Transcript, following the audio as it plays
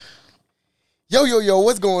Yo,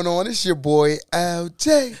 what's going on? It's your boy,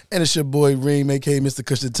 LJ. And it's your boy, Reem, a.k.a. Mr.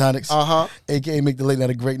 Cushion Tonics. A.k.a. Make the late night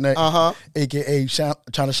a great night. A.k.a. Trying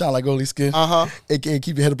to shine like oily skin. A.k.a.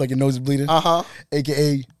 Keep your head up like your nose is bleeding.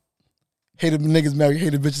 A.k.a. Hated niggas marry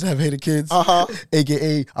hated bitches have hated kids.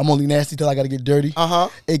 A.k.a. I'm only nasty till I gotta get dirty.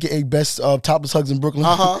 A.k.a. best topless hugs in Brooklyn.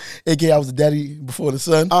 A.k.a. I was the daddy before the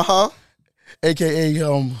son. A.k.a.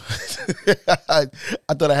 I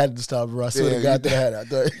thought I had it this time, bro. I swear to God, I thought I had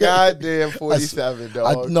it. Goddamn 47,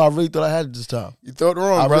 dog. I really thought I had it this time. You thought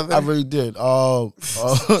wrong, brother. I really did. Happy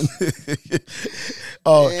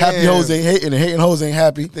hoes ain't hating, and hating hoes ain't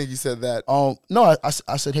happy. I think you said that. No, I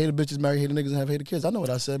said hated bitches marry hated niggas and have hated kids. I know what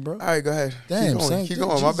I said, bro. All right, go ahead. Damn, keep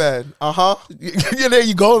going. My bad. Yeah, there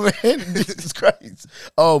you go, man. Jesus Christ.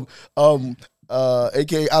 AKA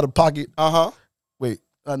out of pocket. Wait.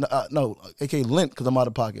 No, a.k.a. lint because I'm out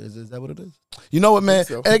of pocket. Is that what it is? You know what, man?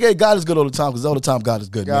 So. A.k.a. God is good all the time because all the time God is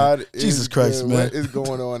good, man. Jesus Christ, man. What is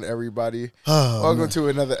going on, everybody? Welcome to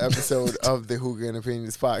another episode of the Hookah and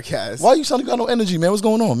Opinions podcast. Why you sounding got no energy, man? What's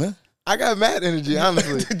going on, man? I got mad energy,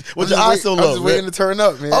 honestly. With your eyes so low, I'm just waiting to turn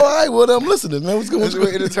up, man. All right, well, I'm listening, man. What's going on? I'm just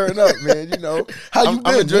waiting to turn up, man. You know, how you been?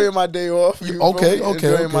 I'm enjoying my day off.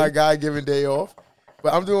 Enjoying my God-given day off.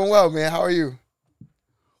 But I'm doing well, man. How are you?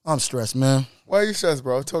 I'm stressed, man. Why are you stressed,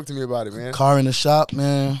 bro? Talk to me about it, man. Car in the shop,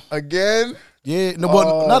 man. Again? Yeah, no,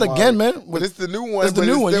 but not again, man. But it's the new one. It's the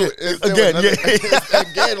new one, Again,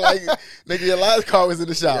 again, like, nigga, your last car was in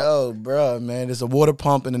the shop. Yo, bro, man, there's a water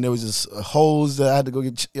pump, and then there was just a hose that I had to go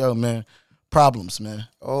get. Yo, man, problems, man.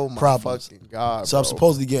 Oh, my fucking God, So I'm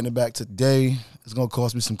supposedly getting it back today. It's going to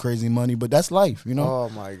cost me some crazy money, but that's life, you know? Oh,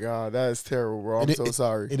 my God. That is terrible, bro. I'm so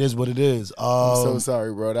sorry. It is what it is. I'm so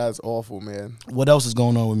sorry, bro. That's awful, man. What else is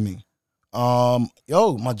going on with me? My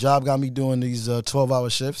job got me doing these 12-hour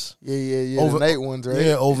shifts. Yeah. The night ones, right?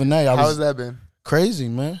 Yeah, overnight. How's that been? Crazy,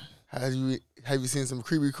 man. Have you seen some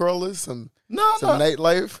creepy crawlers? Some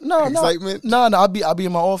nightlife? Excitement? No. I'll be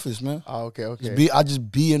in my office, man. Oh, okay. I just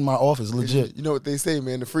be in my office, legit. You know what they say,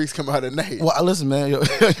 man. The freaks come out at night. Well, listen, man.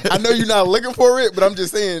 I know you're not looking for it, but I'm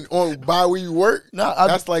just saying, by where you work,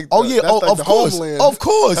 that's like the homeland. Of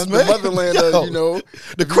course, that's man. The motherland, you know.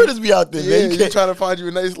 The critters be out there, man. You're trying to find you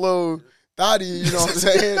a nice little thotty, you know what I'm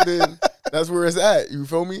saying? Then that's where it's at. You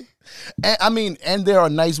feel me? And there are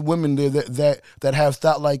nice women there that have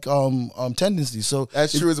thought like tendencies. So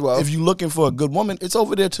that's true as well. If you're looking for a good woman, it's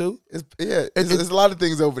over there too. It's a lot of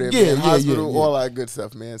things over there. Yeah, man. Hospital, all that good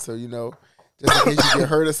stuff, man. So you know, just in case you get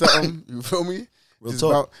hurt or something, you feel me? Just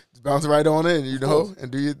bounce right on in, you know, and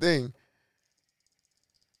do your thing.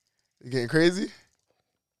 You getting crazy?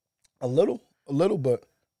 A little, but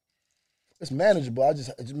it's manageable.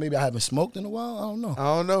 Maybe I haven't smoked in a while. I don't know.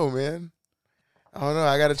 I don't know, man. I don't know.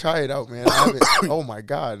 I got to try it out, man. Oh, my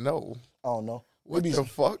God, no. I don't know. What the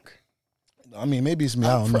fuck? I mean, maybe it's me.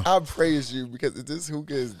 I don't know. I praise you because if this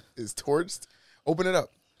hookah is torched, open it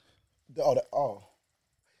up.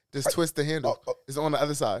 Just twist the handle. It's on the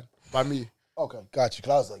other side by me. Okay, got you.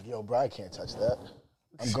 Because I was like, yo, bro, I can't touch that.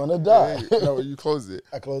 I'm going to die. No, you closed it.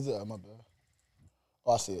 I closed it. My bad.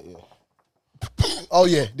 Oh, I see it, yeah. Oh,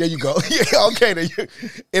 yeah, there you go. Yeah, okay,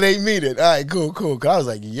 it ain't me then. All right, cool. Cause I was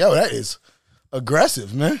like, yo, that is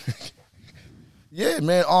aggressive, man. Yeah,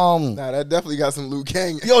 man. Nah, that definitely got some Liu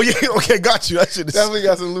Kang. Yo, yeah, okay, got you. That shit is definitely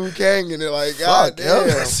got some Liu Kang in it. Like, God damn,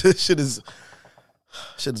 that shit is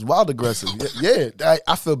wild aggressive. Yeah,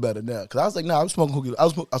 I feel better now because I was like, nah, I was smoking hookah. I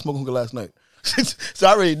was smoking hookah last night. So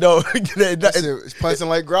I already know. It's punching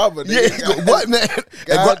like Grabba. Yeah, what, man?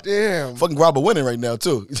 God damn. Fucking Grabba winning right now,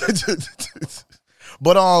 too.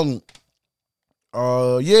 But,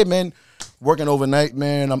 yeah, man, working overnight,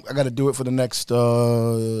 man. I got to do it for the next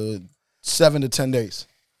 7 to 10 days.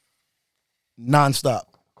 Nonstop.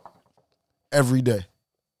 Every day.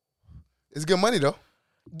 It's good money, though.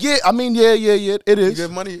 Yeah, I mean, yeah, it is. It's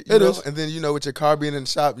good money, It is. And then, you know, with your car being in the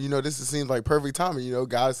shop, you know, this seems like perfect timing. You know,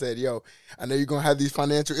 God said, yo, I know you're going to have these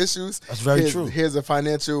financial issues. That's very true. Here's a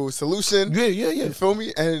financial solution. Yeah. You feel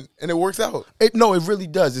me? And it works out. It really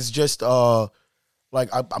does. It's just, like,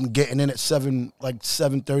 I'm getting in at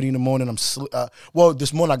 7:30 in the morning.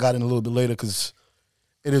 This morning I got in a little bit later because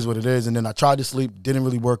it is what it is. And then I tried to sleep, didn't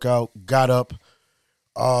really work out, got up.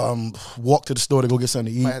 Walk to the store to go get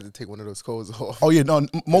something to eat. Might have to take one of those clothes off. Oh yeah, no,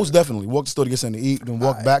 most definitely. Walk to the store to get something to eat, then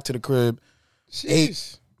walk back to the crib.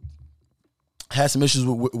 Ate. Had some issues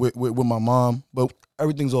with my mom, but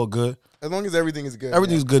everything's all good. As long as everything is good.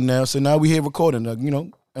 Everything's good now. So now we here recording, you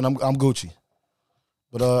know, and I'm Gucci.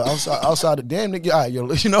 But outside the damn nigga, all right,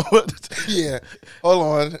 yo, you know what? Yeah, hold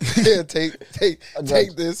on. Yeah, take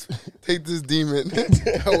this demon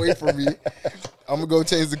away from me. I'm gonna go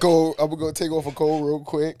change the code. I'm gonna go take off a code real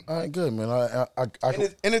quick. All right, good, man. I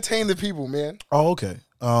entertain the people, man. Oh, okay.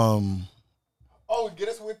 Get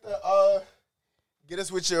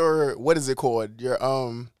us with your what is it called? Your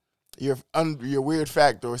weird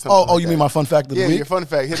fact or something. Oh, you mean my fun fact of the week? Yeah, your fun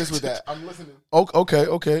fact. Hit us with that. I'm listening.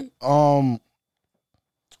 Okay.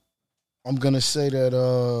 I'm gonna say that.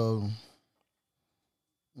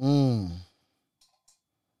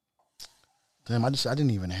 Damn, I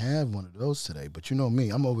didn't even have one of those today. But you know me,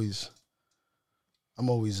 I'm always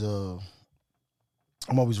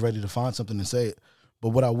ready to find something to say it. But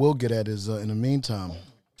what I will get at is, in the meantime,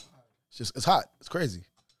 it's hot. It's crazy.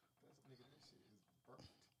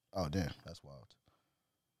 Oh damn, that's wild.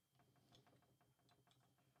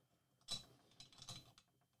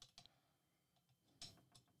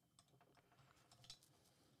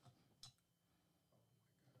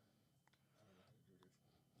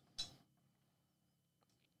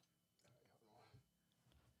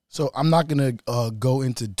 So I'm not gonna go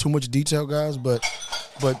into too much detail, guys, but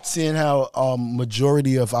seeing how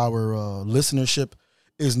majority of our listenership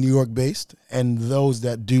is New York based, and those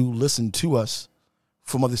that do listen to us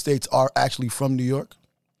from other states are actually from New York,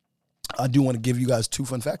 I do want to give you guys 2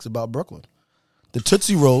 fun facts about Brooklyn. The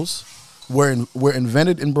Tootsie Rolls were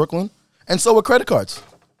invented in Brooklyn, and so were credit cards.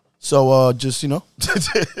 So just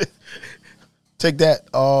take that.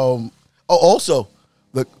 Also.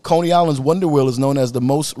 The Coney Island's Wonder Wheel is known as the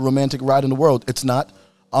most romantic ride in the world. It's not.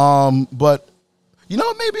 But,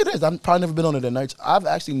 maybe it is. I've probably never been on it at nights. I've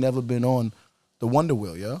actually never been on the Wonder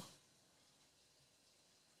Wheel, yeah?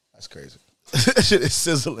 That's crazy. That shit is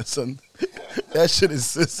sizzling, son. That shit is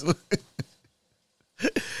sizzling.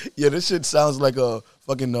 Yeah, this shit sounds like a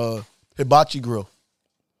fucking hibachi grill.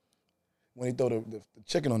 When they throw the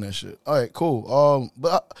chicken on that shit. All right, cool.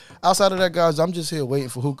 But outside of that, guys, I'm just here waiting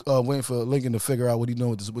for Lincoln to figure out what he's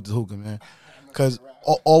doing with the hookah, man. Because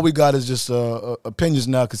all we got is just opinions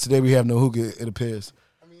now. Because today we have no hookah. It appears.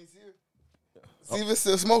 I mean, see if it's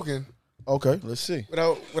still smoking. Okay, let's see.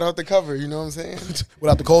 Without the cover, you know what I'm saying?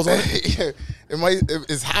 Without the coals on it. Yeah,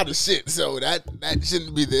 it's hot as shit. So that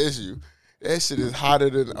shouldn't be the issue. That shit is hotter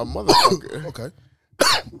than a motherfucker. Okay.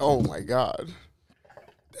 Oh my god.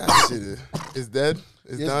 That shit is dead.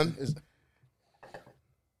 It's done.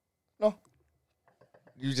 No.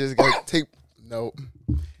 You just got tape. No.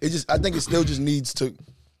 I think it still just needs to.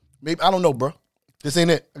 Maybe I don't know, bro. This ain't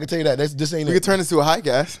it. I can tell you that. This ain't it. You can turn this to a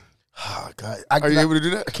HIGHcast. Oh God. Are you able to do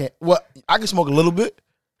that? I can't. Well, I can smoke a little bit.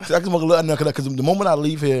 I can smoke a little. No, because the moment I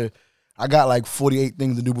leave here, I got like 48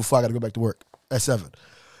 things to do before I got to go back to work at 7.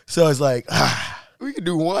 So it's like we could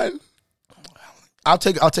do one. I'll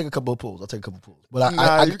take a couple of pulls.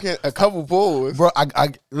 But you can't. A couple pulls, bro. I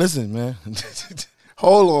listen, man.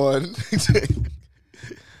 Hold on.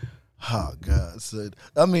 Oh God,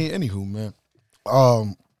 anywho, man.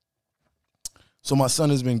 So my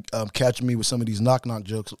son has been catching me with some of these knock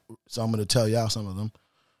jokes. So I'm gonna tell y'all some of them.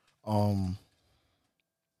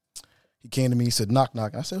 He came to me. He said, "Knock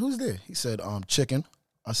knock." I said, "Who's there?" He said, "Chicken."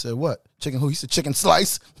 I said, "What? Chicken who?" He said, "Chicken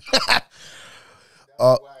slice."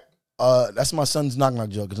 That's my son's knock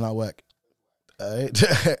joke. It's not whack. All right?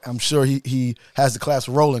 I'm sure he has the class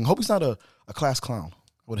rolling. Hope he's not a class clown.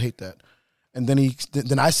 Would hate that. And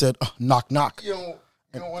then I said, knock knock. You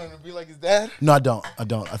don't want him to be like his dad? No, I don't.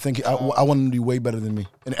 I think I want him to be way better than me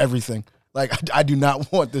in everything. Like I do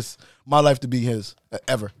not want my life to be his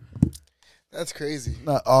ever. That's crazy.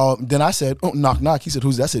 Then I said, knock knock. He said,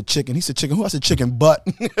 who's that? I said, chicken. He said, chicken who? I said, chicken butt.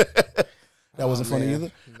 That wasn't funny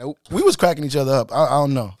either. Nope. We was cracking each other up. I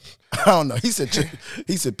don't know. He said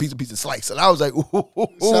piece of slice, and I was like, ooh.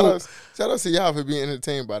 Shout out to y'all for being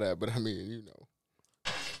entertained by that. But I mean,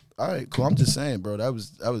 All right, cool. I'm just saying, bro. That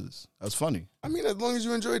was funny. I mean, as long as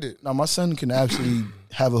you enjoyed it. Now my son can actually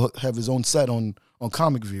have his own set on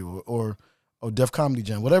Comic View or Def Comedy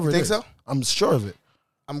Jam, whatever it is. Think so? I'm sure of it.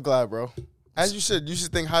 I'm glad, bro. As you should. You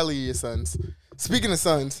should think highly of your sons. Speaking of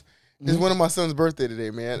sons. It's one of my son's birthday today,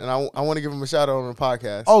 man, and I want to give him a shout out on the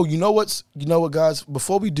podcast. Oh, you know what, guys?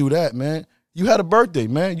 Before we do that, man, you had a birthday,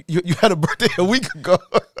 man. You had a birthday a week ago.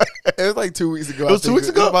 It was like 2 weeks ago. It was 2 weeks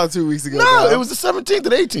ago? It was about 2 weeks ago. No, it was the 17th or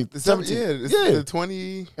the 18th. The 17th. Yeah, the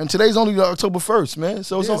 20. And today's only October 1st, man.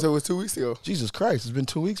 So it was 2 weeks ago. Jesus Christ, it's been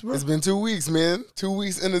 2 weeks, bro. It's been 2 weeks, man. 2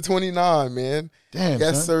 weeks into 29, man. Damn,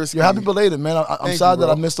 yes, son. sir. You're happy belated, man. I'm sorry that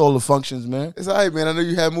I missed all the functions, man. It's all right, man. I know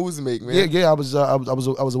you had moves to make, man. Yeah. I was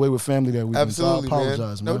away with family that weekend. Absolutely, so I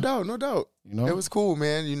apologize, man. No doubt. It was cool,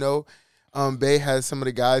 man. Bay had some of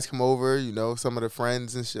the guys come over. Some of the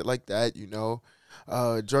friends and shit like that.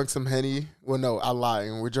 Drunk some Henny. Well, no, I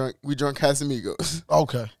lied. We drunk Casamigos.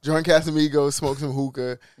 Okay. Drunk Casamigos, smoked some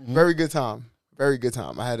hookah. Mm-hmm. Very good time. Very good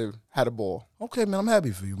time. I had a ball. Okay, man. I'm happy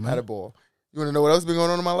for you, man. Had a ball. You want to know what else has been going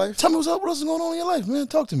on in my life? Tell me what else is going on in your life, man.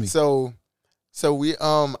 Talk to me. So we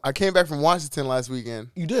I came back from Washington last weekend.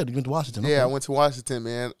 You did? You went to Washington? Okay. Yeah, I went to Washington,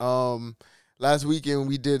 man. Last weekend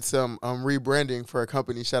we did some rebranding for a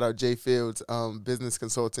company. Shout out Jay Fields, business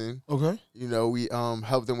consulting. Okay. You know, we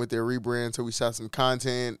helped them with their rebrand, so we shot some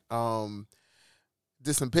content,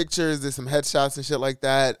 did some pictures, did some headshots and shit like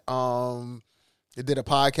that. They did a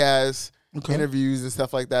podcast, interviews and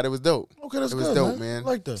stuff like that. It was dope. Okay, that's good. It was dope, man. I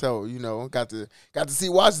like that. So, you know, got to see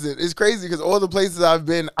Washington. It's crazy because all the places I've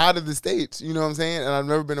been out of the States, you know what I'm saying? And I've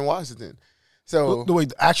never been in Washington. So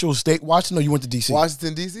the actual state Washington, or you went to DC?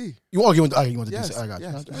 Washington, DC. You went to yes, DC. I got you.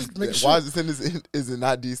 Yes. Washington is it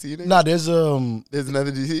not DC? Then? Nah, there's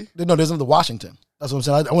another DC. No, there's another Washington. That's what I'm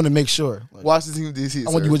saying. I want to make sure. Like, Washington DC.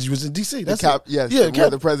 I want you was in DC. That's yes. Yeah,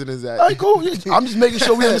 where the president's at. All right, cool. I'm just making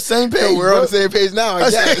sure we're on the same page. So we're on the same page now.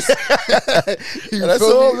 I guess. That's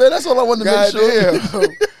all, man. That's all I wanted to make sure.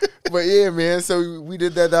 But yeah, man. So we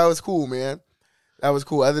did that. That was cool, man. That was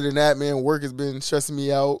cool. Other than that, man, work has been stressing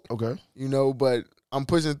me out. Okay. You know, but I'm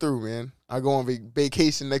pushing through, man. I go on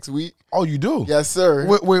vacation next week. Oh, you do? Yes, sir.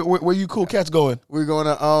 Where you cool cats going? We're going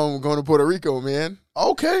to Puerto Rico, man.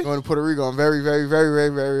 Okay. Going to Puerto Rico. I'm very, very, very,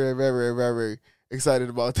 very, very, very, very, very, very excited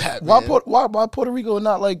about that. Why Puerto Rico and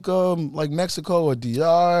not like Mexico or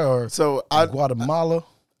DR or Guatemala?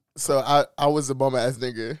 So I was a bum ass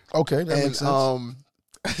nigga. Okay, that makes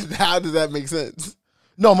sense. How does that make sense?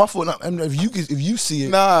 No, my fault. I mean, if you see it,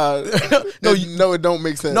 nah, no, it don't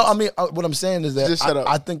make sense. No, I mean, what I'm saying is that just shut up.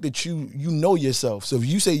 I think that you know yourself. So if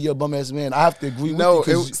you say you're a bum ass man, I have to agree with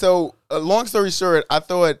you. So long story short, I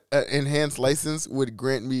thought an enhanced license would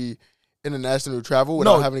grant me international travel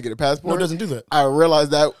without having to get a passport. No, it doesn't do that. I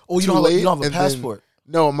realized that. Oh, you don't have a passport.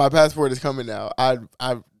 No, my passport is coming now. I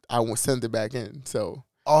won't send it back in. So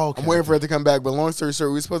I'm waiting for it to come back. But long story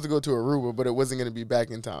short, we were supposed to go to Aruba, but it wasn't going to be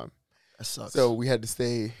back in time. That sucks. So we had to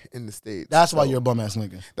stay in the States. That's why you're a bum ass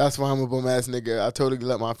nigga. That's why I'm a bum ass nigga. I totally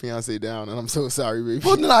let my fiance down, and I'm so sorry, baby.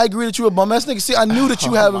 Well, then I agree that you're a bum ass nigga. See, I knew that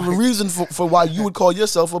you have a reason for why you would call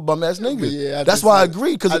yourself a bum ass nigga. Yeah, that's why I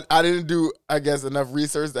agree. Because I didn't do, I guess, enough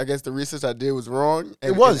research. I guess the research I did was wrong.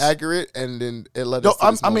 And, it was inaccurate, and then it led us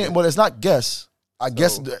to this moment. mean, but it's not guess. I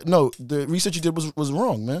guess the research you did was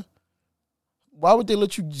wrong, man. Why would they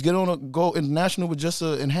let you go international with just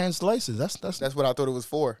an enhanced license? That's what I thought it was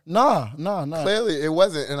for. Nah. Clearly, it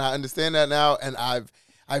wasn't, and I understand that now. And I've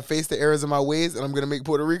faced the errors of my ways, and I'm gonna make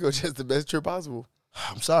Puerto Rico just the best trip possible.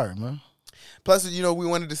 I'm sorry, man. Plus, you know, we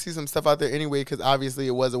wanted to see some stuff out there anyway, because obviously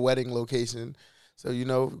it was a wedding location. So you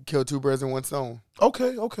know, kill two birds in one stone.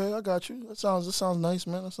 Okay, I got you. That sounds nice,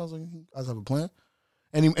 man. That sounds like you guys have a plan.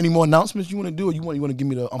 Any more announcements you want to do, or you want to give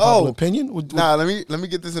me the unpopular opinion? Nah, let me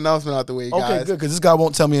get this announcement out the way, guys. Okay, good, because this guy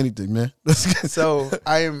won't tell me anything, man. So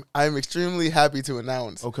I am extremely happy to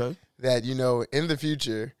announce that, you know, in the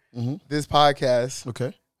future, this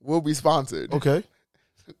podcast will be sponsored. Okay.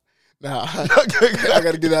 Nah, I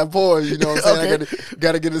gotta get that pause. You know what I'm saying? I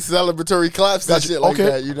gotta get a celebratory claps and shit like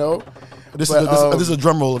that. You know. This is a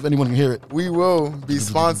drum roll if anyone can hear it. We will be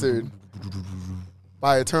sponsored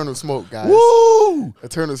by Eternal Smoke, guys. Woo!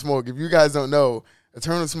 Eternal Smoke. If you guys don't know,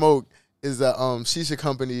 Eternal Smoke is a shisha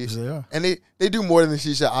company. Yes, they are. And they do more than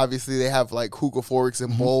shisha. Obviously, they have like hookah forks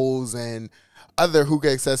and bowls and other hookah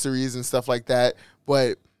accessories and stuff like that.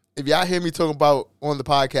 But if y'all hear me talking about on the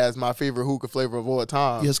podcast my favorite hookah flavor of all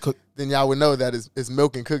time, then y'all would know that it's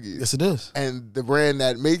milk and cookies. Yes, it is. And the brand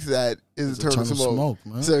that makes that is Eternal Smoke.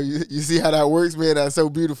 Man. So you see how that works, man? That's so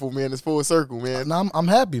beautiful, man. It's full circle, man. No, I'm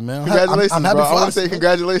happy, man. Congratulations, I'm happy bro. for I want us. to say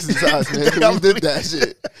congratulations to us, man. 'Cause we did that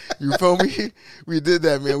shit. You feel me? We did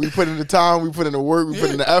that, man. We put in the time. We put in the work. We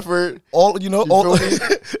put in the effort. All the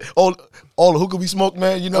hookah we smoke,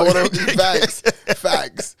 man. You know what I mean?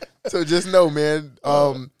 Facts. So just know, man.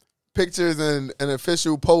 Pictures and an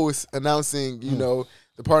official post announcing, you know,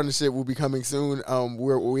 the partnership will be coming soon.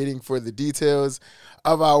 We're waiting for the details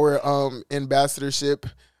of our ambassadorship.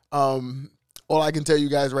 All I can tell you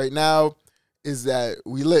guys right now is that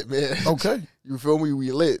we lit, man. Okay. You feel me?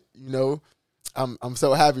 We lit. You know, I'm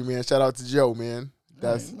so happy, man. Shout out to Joe, man.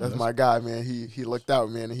 That's my guy, man. He looked out,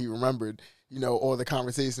 man, and he remembered, you know, all the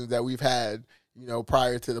conversations that we've had, you know,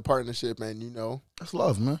 prior to the partnership, and you know, that's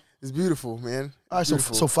love, man. It's beautiful, man. All right,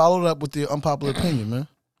 so follow it up with the unpopular opinion, man.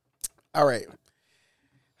 All right.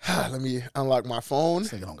 Let me unlock my phone.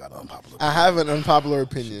 This nigga don't got an unpopular opinion. I have an unpopular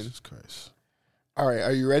opinion. Jesus Christ. All right,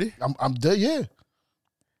 are you ready? I'm dead, yeah.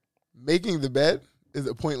 Making the bed is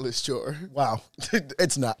a pointless chore. Wow.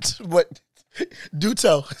 It's not. But do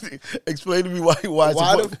tell. Explain to me why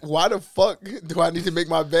the fuck do I need to make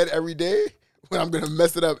my bed every day when I'm going to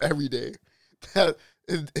mess it up every day?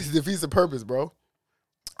 It defeats the purpose, bro.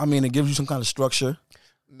 I mean, it gives you some kind of structure.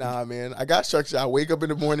 Nah, man. I got structure. I wake up in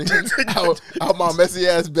the morning out my messy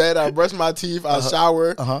ass bed. I brush my teeth. I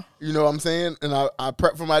shower. You know what I'm saying? And I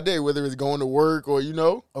prep for my day, whether it's going to work or,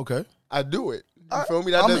 Okay. I do it. You feel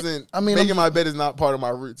me? Making my bed is not part of my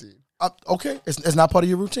routine. Okay. It's not part of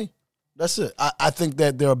your routine. That's it. I think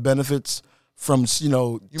that there are benefits from,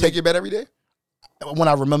 You make your bed every day? When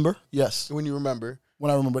I remember, yes. When you remember.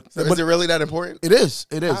 When I remember. So is it really that important? It is.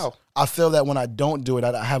 It is. How? I feel that when I don't do it,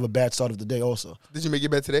 I have a bad start of the day also. Did you make your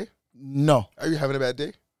bed today? No. Are you having a bad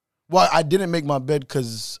day? Well, I didn't make my bed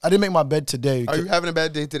because I didn't make my bed today. Are you having a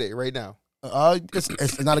bad day today, right now?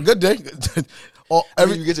 It's not a good day.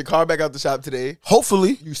 You get your car back out the shop today.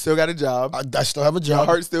 Hopefully. You still got a job. I still have a job. Your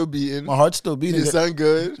heart's still beating. My heart's still beating. Your son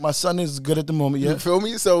good. My son is good at the moment, yeah. You feel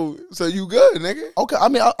me? So you good, nigga. Okay, I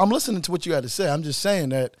mean, I'm listening to what you had to say. I'm just saying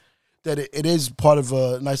that it is part of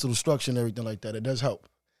a nice little structure and everything like that. It does help.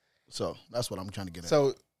 So that's what I'm trying to get at.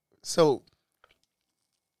 So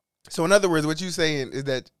in other words, what you saying is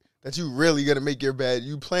that you really gonna make your bed.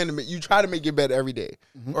 You try to make your bed every day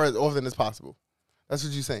or as often as possible. That's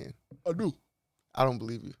what you saying. I do. I don't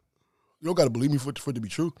believe you. You don't got to believe me for it to be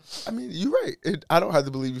true. I mean, you're right. I don't have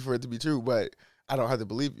to believe you for it to be true, but I don't have to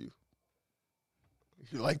believe you.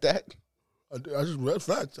 You like that? That's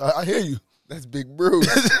facts. I hear you. That's Big Bruce.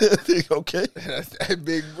 Okay. That's that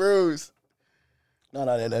Big Bruce. No,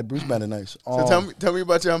 that Bruce man is nice. So tell me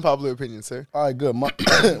about your unpopular opinion, sir. All right, good. My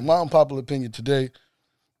unpopular opinion today.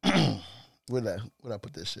 Where'd I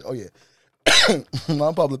put this shit? Oh yeah. My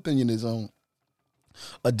unpopular opinion is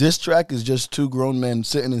a diss track is just two grown men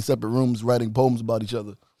sitting in separate rooms writing poems about each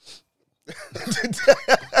other.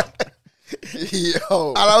 Yo.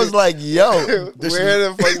 And I was like, yo. Where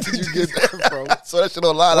the fuck did you get that from? I saw that shit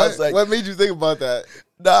online. I was like, what made you think about that?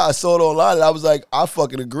 Nah, I saw it online and I was like, I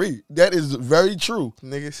fucking agree. That is very true.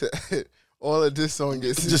 Nigga said all of this song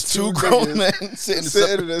is just two grown men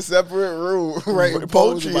sitting in a separate room writing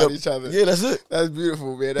poetry about each other. Yeah, that's it. That's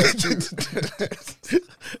beautiful, man. That's true.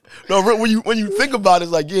 No, when you think about it,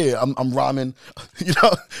 it's like, yeah, I'm rhyming.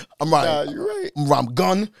 I'm rhyming. Nah, you're right. I'm rhyming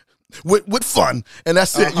gun with fun, and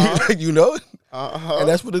that's it. And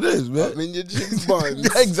that's what it is, man. I'm in your cheeks buns.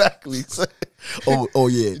 Yeah, exactly. Oh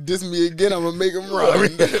yeah. You diss me again, I'm gonna make him run.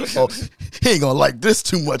 Oh, he ain't gonna like this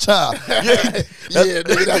too much, huh? Yeah,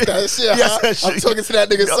 nigga, that's that shit. Yes, huh? that shit. I'm talking to that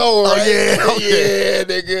nigga soul, right? Yeah,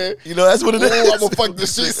 nigga. That's what it is. I'm gonna fuck the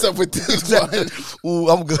streets up with this one. Ooh,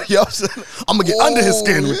 I'm gonna get under his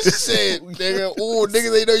skin with this shit, nigga. Ooh,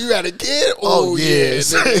 niggas ain't know you had a kid. Oh yeah,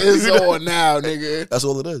 nigga, it's on now, nigga. That's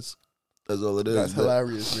all it is. That's all it is. That's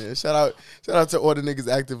hilarious, man. Shout out to all the niggas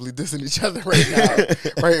actively dissing each other right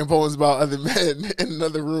now, writing poems about other men in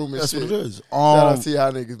another room and That's shit. what it is. Shout out to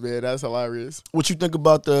y'all niggas, man. That's hilarious. What you think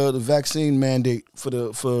about the vaccine mandate for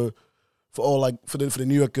the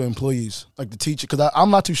New York employees, like the teacher? Because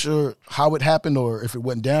I'm not too sure how it happened or if it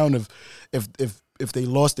went down, if they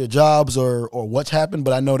lost their jobs or what's happened.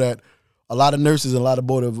 But I know that a lot of nurses and a lot of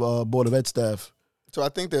board of ed staff. So I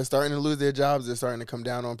think they're starting to lose their jobs. They're starting to come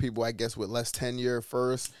down on people, I guess, with less tenure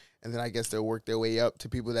first, and then I guess they'll work their way up to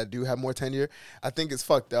people that do have more tenure. I think it's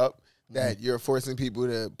fucked up that you're forcing people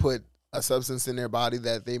to put a substance in their body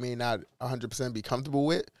that they may not 100% be comfortable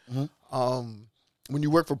with. When you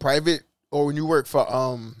work for private or when you work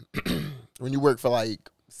for like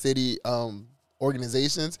city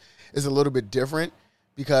organizations, it's a little bit different.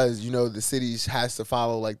 Because, the city has to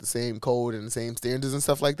follow, like, the same code and the same standards and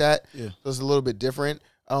stuff like that. Yeah. So it's a little bit different.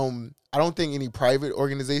 I don't think any private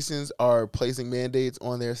organizations are placing mandates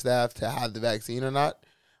on their staff to have the vaccine or not.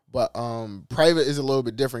 But private is a little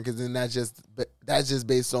bit different because then that's just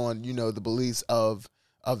based on, the beliefs of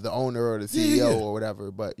the owner or the CEO or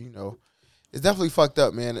whatever. But, it's definitely fucked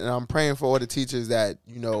up, man. And I'm praying for all the teachers that,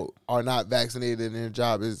 are not vaccinated and their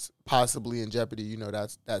job is possibly in jeopardy.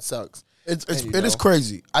 That sucks. It is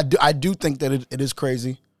crazy. I do think that it is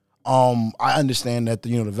crazy. I understand that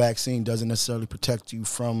the vaccine doesn't necessarily protect you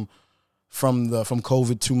from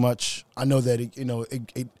COVID too much. I know that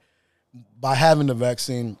it by having the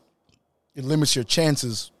vaccine, it limits your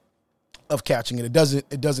chances of catching it. It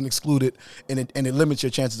doesn't exclude it, and it limits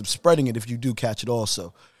your chances of spreading it if you do catch it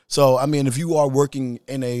also. So I mean, if you are working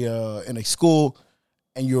in a school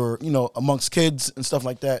and you're amongst kids and stuff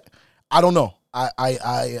like that, I don't know.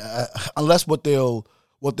 I unless what they'll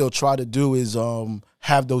try to do is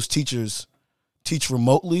have those teachers teach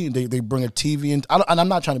remotely. They bring a TV in, and I'm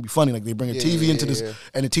not trying to be funny. Like they bring a TV into this,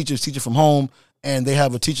 and the teachers teach it from home, and they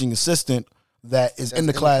have a teaching assistant that is in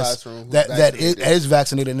the class that is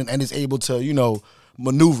vaccinated and is able to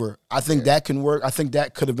maneuver. I think that can work. I think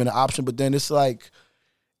that could have been an option, but then it's like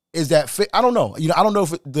is that I don't know. I don't know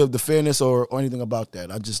if the fairness or anything about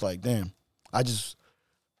that. I just like, damn. I just.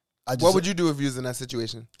 What would you do if you was in that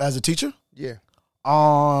situation as a teacher? Yeah.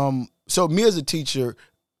 So me as a teacher,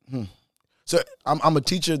 so I'm a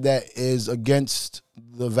teacher that is against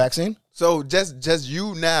the vaccine. So just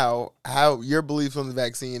you now, how your beliefs on the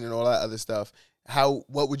vaccine and all that other stuff.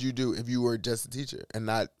 What would you do if you were just a teacher and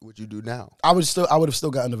not what you do now? I would have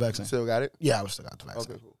still gotten the vaccine. Still got it? Yeah, I would still got the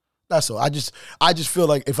vaccine. Okay, cool. That's all. I just feel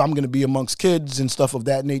like if I'm gonna be amongst kids and stuff of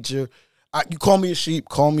that nature, you call me a sheep,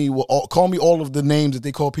 call me all of the names that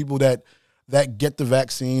they call people that get the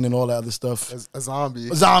vaccine and all that other stuff. A zombie.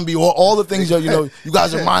 A zombie, or all the things that, you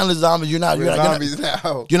guys are mindless zombies. You're not zombies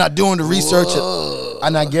now. You're not doing the research.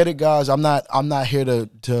 And I get it, guys. I'm not here to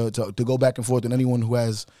go back and forth with anyone who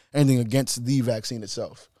has anything against the vaccine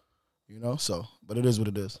itself. So but it is what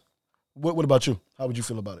it is. What about you? How would you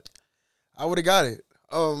feel about it? I would have got it.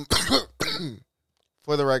 For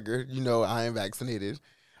the record, I am vaccinated.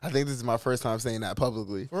 I think this is my first time saying that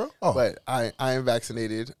publicly. Oh. But I am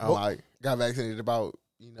vaccinated. I got vaccinated about,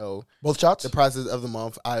 both shots? The process of the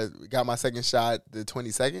month. I got my second shot the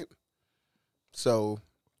 22nd. So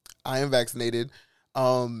I am vaccinated.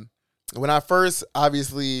 When I first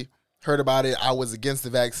obviously heard about it, I was against the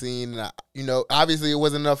vaccine. And obviously it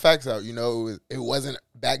wasn't enough facts out. It wasn't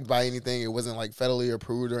backed by anything. It wasn't like federally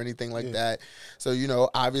approved or anything like that. So,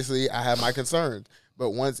 obviously I had my concerns.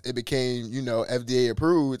 But once it became, FDA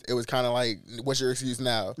approved, it was kind of like, what's your excuse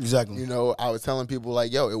now? Exactly. I was telling people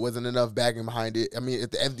like, yo, it wasn't enough backing behind it. I mean, if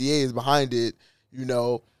the FDA is behind it,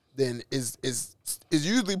 then it's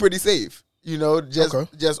usually pretty safe.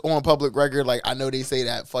 Just on public record, like I know they say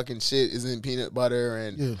that fucking shit is in peanut butter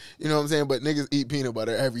and you know what I'm saying, but niggas eat peanut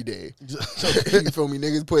butter every day. You feel me?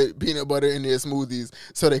 Niggas put peanut butter in their smoothies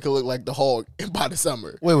so they could look like the Hulk by the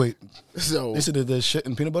summer. Wait. So they said that there's shit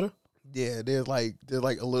in peanut butter? Yeah, there's like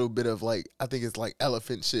a little bit of like, I think it's like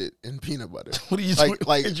elephant shit in peanut butter. What are you like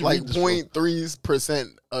 0.3%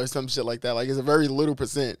 or some shit like that. Like it's a very little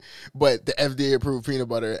percent, but the FDA approved peanut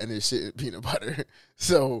butter and there's shit in peanut butter.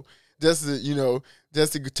 So just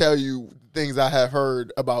to tell you things I have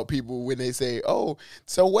heard about people when they say, oh,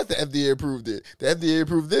 so what, the FDA approved it. The FDA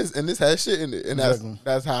approved this and this has shit in it. And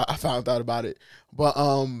that's how I found out about it. But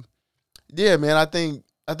yeah, man, I think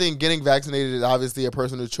getting vaccinated is obviously a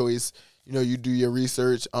personal choice. You do your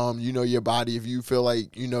research. Your body. If you feel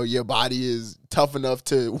like, your body is tough enough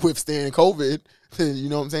to withstand COVID, then, you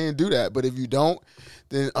know what I'm saying, do that. But if you don't,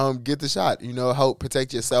 then get the shot. Help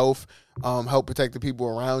protect yourself. Help protect the people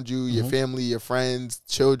around you, your family, your friends,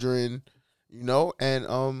 children,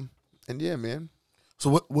 and yeah, man.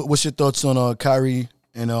 So what's your thoughts on Kyrie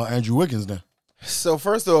and Andrew Wiggins then? So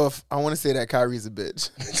first off, I want to say that Kyrie's a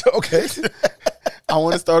bitch. Okay. I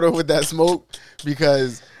want to start off with that smoke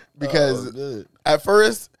because at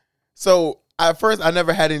first I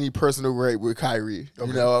never had any personal gripe with Kyrie,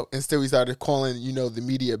 until we started calling, the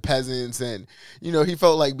media peasants and, he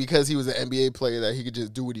felt like because he was an NBA player that he could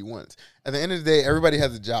just do what he wants. At the end of the day, everybody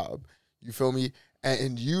has a job. You feel me?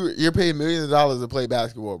 And you're paid millions of dollars to play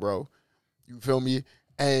basketball, bro. You feel me?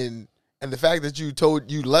 And the fact that you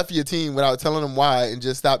left your team without telling them why and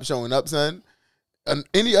just stopped showing up, son.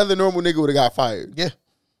 Any other normal nigga would have got fired. Yeah.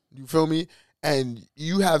 You feel me? And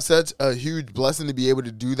you have such a huge blessing to be able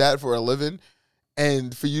to do that for a living.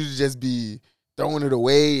 And for you to just be throwing it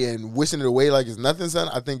away and wishing it away like it's nothing, son,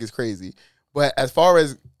 I think it's crazy. But as far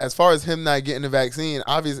as him not getting the vaccine,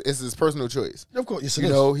 obviously it's his personal choice. Of course, yes,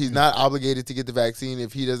 he's not obligated to get the vaccine.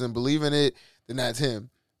 If he doesn't believe in it, then that's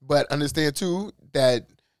him. But understand too that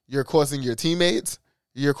you're costing your teammates,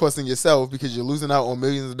 you're costing yourself because you're losing out on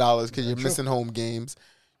millions of dollars because you're missing home games,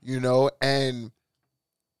 and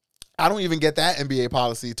I don't even get that NBA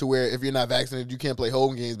policy to where if you're not vaccinated, you can't play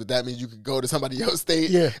home games, but that means you could go to somebody else's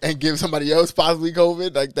state and give somebody else possibly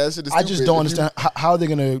COVID. Like, that shit is stupid. I just don't understand how they're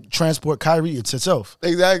going to transport Kyrie itself.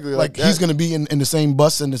 Exactly. Like he's going to be in the same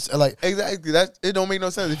bus and it's like. Exactly. It don't make no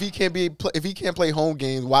sense. If he can't play home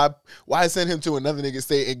games, why send him to another nigga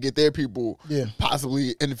state and get their people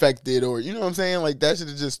possibly infected, or, you know what I'm saying? Like, that shit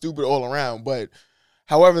is just stupid all around. But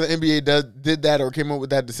however the NBA did that or came up with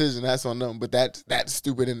that decision, that's on them. But that's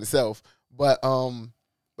stupid in itself. But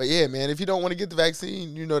yeah, man, if you don't want to get the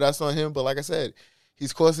vaccine, that's on him. But like I said,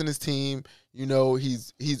 he's costing his team.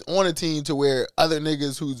 He's on a team to where other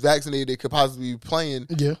niggas who's vaccinated could possibly be playing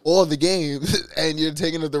all the games, and you're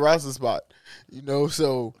taking up the roster spot.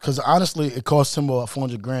 So because honestly, it costs him about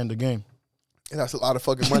 $400,000 a game. And that's a lot of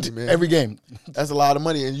fucking money, man. Every game. That's a lot of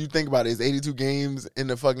money. And you think about it, it's 82 games in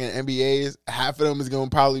the fucking NBAs. Half of them is going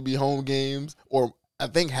to probably be home games. Or I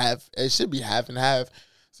think half. It should be half and half.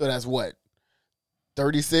 So that's what?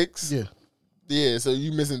 36? Yeah. Yeah, so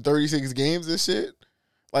you missing 36 games and shit.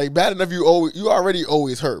 Like, bad enough you already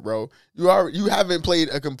always hurt, bro. You haven't played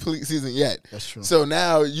a complete season yet. That's true. So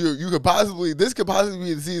now this could possibly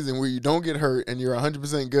be the season where you don't get hurt and you're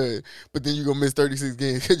 100% good, but then you're going to miss 36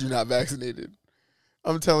 games because you're not vaccinated.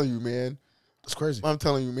 I'm telling you, man. That's crazy. I'm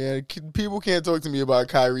telling you, man. People can't talk to me about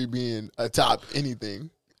Kyrie being a top anything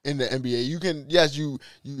in the NBA. You can, yes, you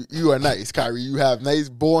are nice, Kyrie. You have nice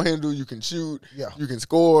ball handle. You can shoot. Yeah. You can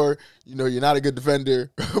score. You know, you're not a good defender,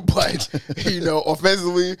 but,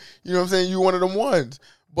 offensively, you know what I'm saying? You're one of them ones.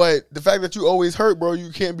 But the fact that you always hurt, bro,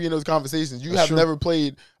 you can't be in those conversations. You have never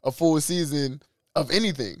played a full season of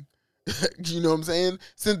anything. You know what I'm saying?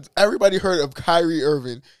 Since everybody heard of Kyrie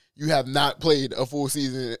Irving, you have not played a full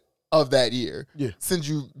season of that year. Yeah. Since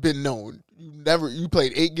you've been known. You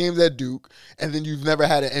played 8 games at Duke, and then you've never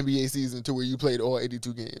had an NBA season to where you played all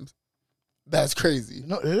 82 games. That's crazy.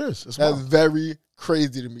 No, it is. That's very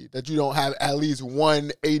crazy to me that you don't have at least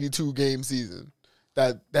one 82-game season.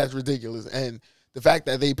 That's ridiculous. And the fact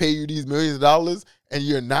that they pay you these millions of dollars and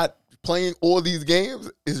you're not playing all these games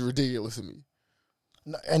is ridiculous to me.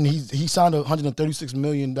 And he signed a $136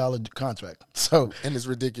 million contract. And it's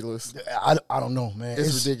ridiculous. I don't know, man.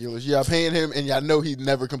 It's ridiculous. Y'all paying him, and y'all know he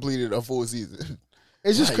never completed a full season.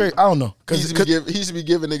 It's just crazy. I don't know. He should be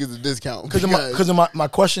giving niggas a discount. Because my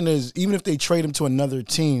question is, even if they trade him to another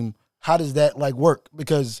team, how does that work?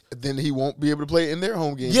 Because then he won't be able to play in their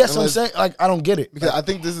home games. Yes, I'm saying I don't get it. Because I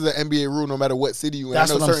think this is an NBA rule no matter what city you're in. I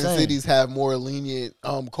know certain cities have more lenient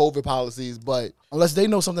COVID policies, but unless they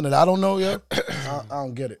know something that I don't know yet, I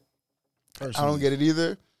don't get it. Personally. I don't get it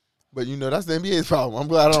either. But that's the NBA's problem. I'm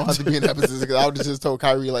glad I don't have to be in that position because I would have just told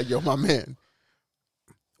Kyrie yo, my man,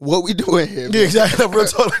 what we doing here? Man? Yeah, exactly. Real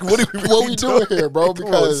talk, what we doing here, bro?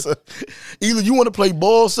 Because either you want to play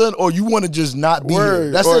ball, son, or you want to just not be here.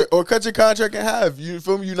 That's it. Or cut your contract in half. You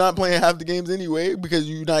feel me? You're not playing half the games anyway because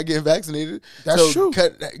you're not getting vaccinated. That's true.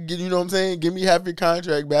 You know what I'm saying? Give me half your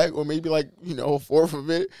contract back, or maybe a fourth of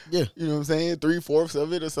it. Yeah. You know what I'm saying? 3/4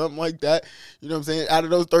 of it, or something like that. You know what I'm saying? Out of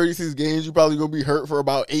those 36 games, you're probably gonna be hurt for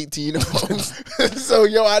about 18 of them. So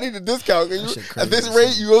I need a discount. At this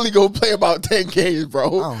rate, you only gonna play about 10 games,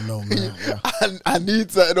 bro. I don't know, man. Yeah. I need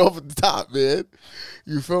something off at the top, man.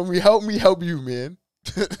 You feel me? Help you, man.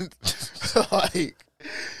 That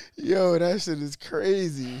shit is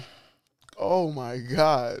crazy. Oh my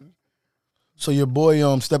God. So your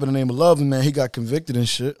boy, Step in the Name of Love, man, he got convicted and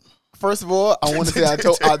shit. First of all, I want to say I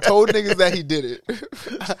told niggas that he did it.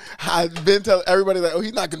 I've been telling everybody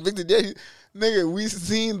he's not convicted yet. Nigga, we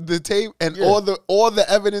seen the tape and all the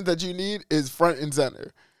evidence that you need is front and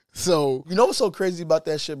center. So what's so crazy about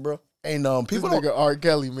that shit, bro? And people this nigga R.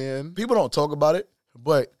 Kelly, man. People don't talk about it,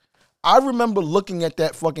 but I remember looking at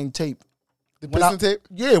that fucking tape. The Piston tape?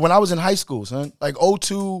 Yeah, when I was in high school, son.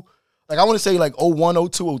 02, I want to say 01,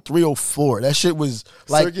 02, 03, 04. That shit was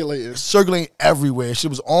circulating everywhere. Shit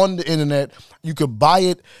was on the internet. You could buy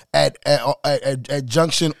it at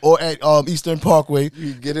Junction or at Eastern Parkway.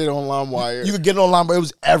 You could get it on LimeWire. You could get it on LimeWire. It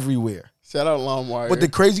was everywhere. Shout out LimeWire. But the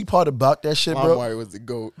crazy part about that shit, bro, LimeWire was the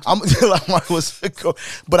GOAT. LimeWire was the GOAT.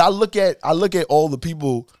 But I look at all the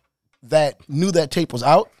people that knew that tape was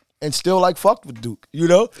out and still fucked with Duke,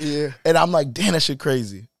 Yeah. And I'm like, damn, that shit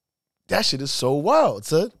crazy. That shit is so wild,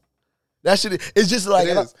 son. That shit is just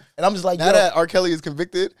and I'm just like, now that R. Kelly is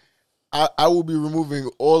convicted, I will be removing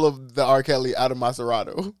all of the R. Kelly out of my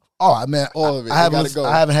Serato. Oh man, all of it. I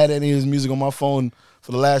haven't had any of his music on my phone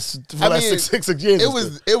for the last 6 years.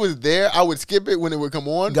 It was there. I would skip it when it would come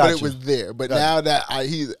on, but it was there. But now that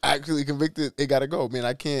he's actually convicted, it gotta go, man.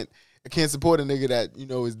 I can't support a nigga that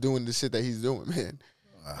is doing the shit that he's doing, man.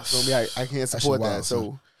 I can't support that.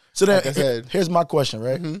 So then, like I said, here's my question,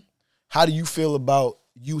 right? Mm-hmm. How do you feel about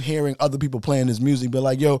you hearing other people playing this music, but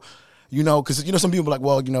because some people are like,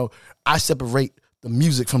 well, I separate the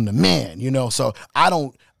music from the man, so I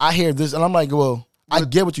hear this and I'm like, well, I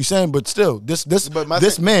get what you're saying, but still,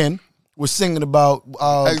 this man was singing about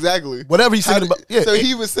exactly whatever he's singing about. Yeah, so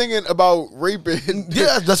he was singing about raping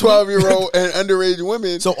that's 12-year-old and underage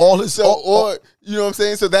women. So all his you know what I'm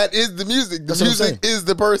saying? So that is the music. The music is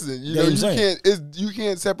the person. You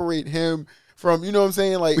can't separate him from, you know what I'm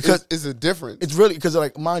saying? Because it's a difference. It's really because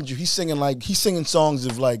mind you, he's singing songs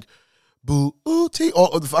of booty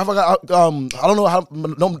or I forgot. I don't know how.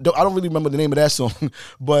 I don't really remember the name of that song,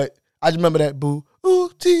 but I just remember that booty.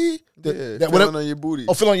 Feeling on your booty.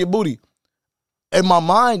 Oh, feeling on your booty. In my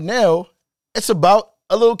mind now, it's about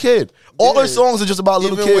a little kid. All her songs are just about a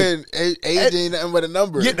little kid. Even when age ain't nothing but a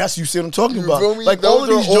number. Yeah, that's you see what I'm talking about. Feel me? Like those all of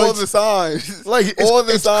these are all joints, the signs. Like all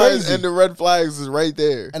the signs crazy. and the red flags is right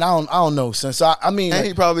there. And I don't know. Since I mean, and like,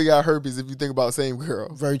 he probably got herpes if you think about same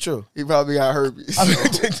girl. Very true. He probably got herpes.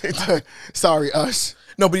 Sorry, Ush.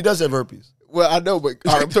 No, but he does have herpes. Well, I know, but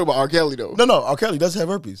I'm talking about R. Kelly though. No, R. Kelly does have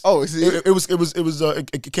herpes. Oh, see, it was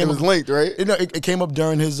linked, right? It came up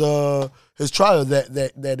during his trial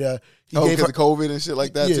that he gave because of COVID and shit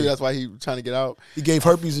like that too. That's why he trying to get out. He gave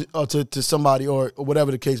herpes to somebody or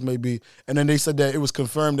whatever the case may be, and then they said that it was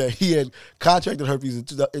confirmed that he had contracted herpes in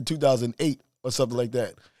 2008 or something like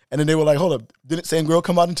that. And then they were like, "Hold up, didn't same girl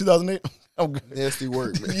come out in 2008?" Nasty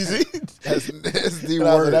work, man. You see? That's nasty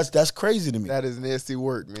work. That's crazy to me. That is nasty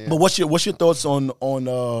work, man. But what's your thoughts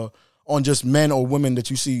on just men or women that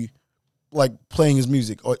you see like playing his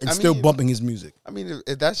music and still bumping his music? I mean,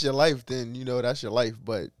 if that's your life, then that's your life.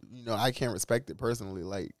 But I can't respect it personally.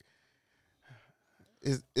 Like,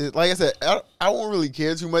 it's like I said, I won't really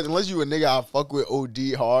care too much unless you a nigga I fuck with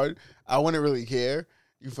OD hard. I wouldn't really care.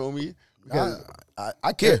 You feel me? Because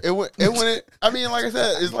I care. It wouldn't. I mean, like I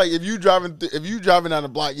said, it's like if you driving down the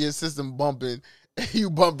block, your system bumping,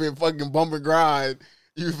 you bumping grind.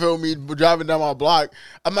 You feel me? Driving down my block,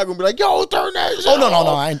 I'm not gonna be like, yo, turn that shit. Oh no,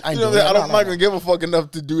 off. I'm not gonna give a fuck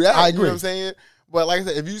enough to do that. I agree. You know what I'm saying? But like I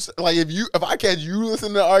said, if I catch you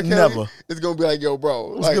listening to R. Kelly, never. It's gonna be like, yo,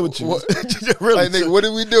 bro, what's good with you? Really? Like, nigga, what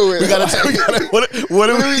are we doing? What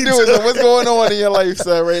are we doing? So what's going on in your life,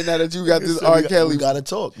 sir, right now that you got this R. Kelly? We gotta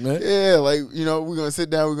talk, man. Yeah, like we're gonna sit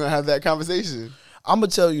down, we're gonna have that conversation. I'm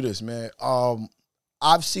gonna tell you this, man.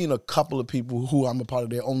 I've seen a couple of people who I'm a part of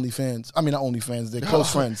their OnlyFans. I mean, not OnlyFans, they're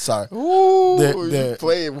close friends. Sorry. Ooh, they're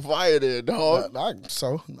playing fire there, dog.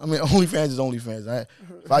 OnlyFans is OnlyFans.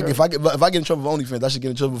 If I get in trouble for OnlyFans, I should get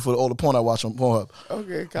in trouble for all the porn I watch on Pornhub.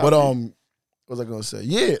 Okay, copy. But what was I gonna say?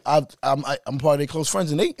 Yeah, I'm part of their close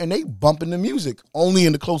friends, and they bumping the music only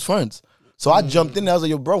in the close friends. So I jumped in there. I was like,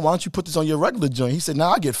 yo, bro, why don't you put this on your regular joint? He said,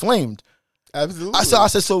 nah, I get flamed. Absolutely. I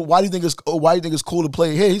said, so why do you think it's cool to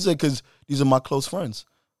play here? He said, because these are my close friends.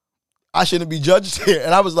 I shouldn't be judged here.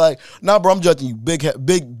 And I was like, nah, bro, I'm judging you.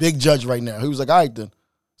 Big judge right now. He was like, all right then,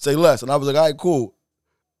 say less. And I was like, all right, cool.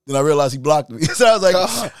 Then I realized he blocked me. So I was like,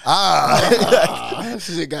 that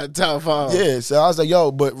shit got tough, huh? Yeah. So I was like,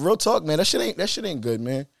 yo, but real talk, man, that shit ain't good,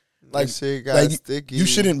 man. Like, that shit got sticky. You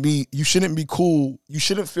shouldn't be cool. You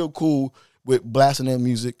shouldn't feel cool with blasting their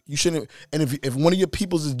music. You shouldn't. And if one of your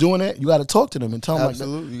peoples is doing that, you got to talk to them and tell them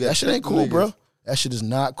absolutely. Like that shit ain't cool, bro. That shit is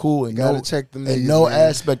not cool. And gotta check them niggas, and no man.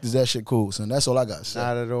 aspect is that shit cool. So that's all I got to say.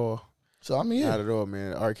 Not at all. So I mean, yeah. Not at all,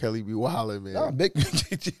 man. R. Kelly be wildin', man. Nah, big.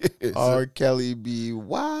 R. Kelly be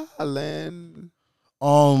wildin'.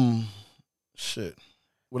 Shit.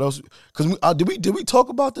 What else? Because did we talk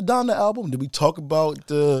about the Donda album? Did we talk about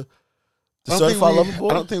the Certified Lover Boy?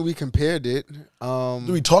 I don't think we compared it. Did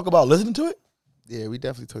we talk about listening to it? Yeah, we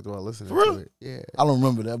definitely talked about listening to it. Yeah, I don't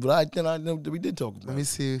remember that, but I know that we did talk about it. Let me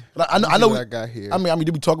see. But I know what I got here. I mean,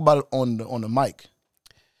 did we talk about it on the mic?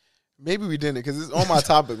 Maybe we didn't, because it's on my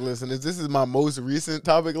topic list, and if this is my most recent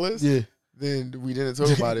topic list, then we didn't talk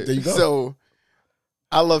about it. There you go. So,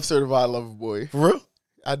 I love Certified Lover Boy. For real?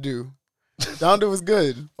 I do. Donda was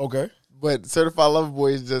good. Okay. But Certified Lover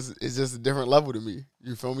Boy is just a different level to me.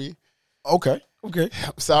 You feel me? Okay.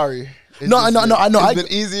 I'm sorry. I know. It's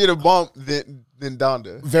been easier to bump than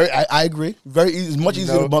Donda. I agree. Very easy. It's much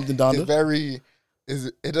easier to bump than Donda.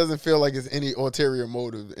 It doesn't feel like it's any ulterior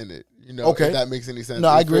motive in it. Okay. If that makes any sense. No,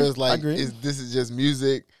 I agree. It feels like this is just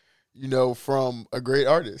music, from a great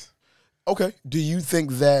artist. Okay. Do you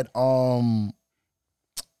think that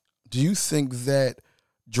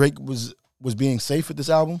Drake was being safe with this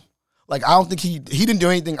album? Like, I don't think he didn't do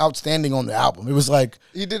anything outstanding on the album. It was like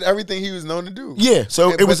he did everything he was known to do. Yeah,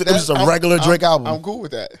 so it was just a regular Drake album. I'm cool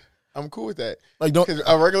with that. Like, because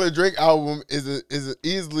a regular Drake album is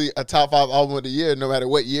easily a top 5 album of the year, no matter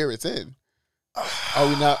what year it's in. Are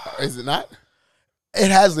we not? Is it not? It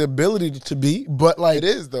has the ability to be, but like it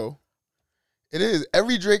is though. It is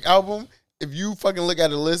every Drake album. If you fucking look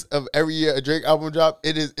at a list of every year a Drake album drop,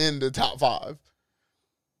 it is in the top 5.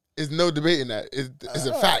 There's no debating that. It's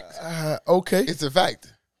a fact. Okay, it's a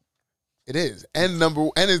fact. It is, and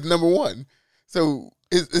it's number 1. So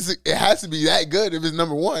it has to be that good if it's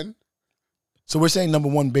number 1. So we're saying number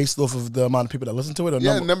 1 based off of the amount of people that listen to it, or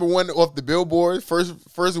number 1 off the Billboard.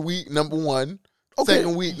 First week, number 1. Okay.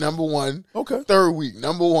 Second week, number 1. Okay. Third week,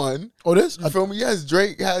 number 1. Oh, this? You feel me? Yes,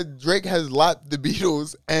 Drake has locked the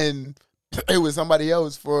Beatles, and it was somebody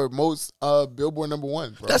else for most Billboard number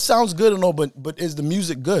 1. Bro. That sounds good and all, but is the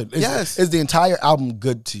music good? Is the entire album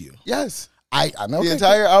good to you? Yes. I know the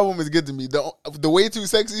entire album is good to me. The way too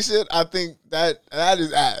sexy shit, I think that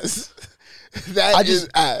is ass. That is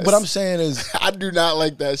ass. What I'm saying is, I do not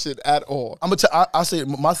like that shit at all. I say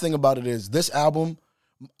my thing about it is this album,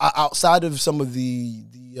 outside of some of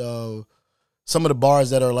the bars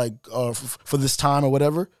that are like for this time or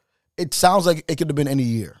whatever, it sounds like it could have been any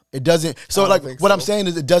year. It doesn't. So like what I'm saying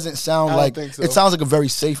is, it doesn't sound like it sounds like a very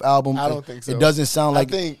safe album. I don't think so. It doesn't sound like.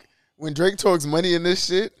 I think when Drake talks money in this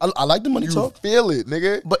shit, I like the money talk. Feel it,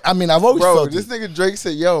 nigga. But I mean, I've always felt this nigga Drake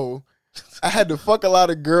said, "Yo, I had to fuck a lot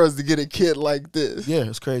of girls to get a kid like this. Yeah,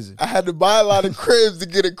 it's crazy. I had to buy a lot of cribs to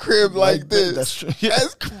get a crib like this. That's true. Yeah.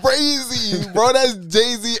 That's crazy, bro. That's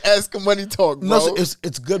Jay-Z-esque money talk, bro. No, it's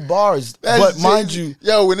good bars. But mind you,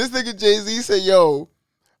 yo, when this nigga Jay-Z said, yo,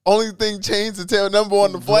 only thing changed to tell number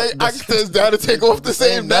on the flight, I can touch down to take off the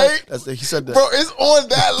same night. He said that. Bro, it's on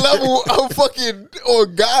that level of fucking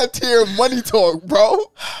God tier money talk, bro.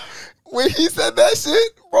 When he said that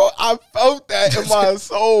shit, bro, I felt that in my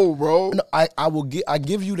soul, bro. No, I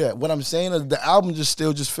give you that. What I'm saying is the album just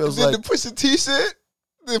feels like the Pusha T shit.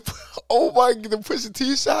 The Pusha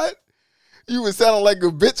T shot. You was sounding like a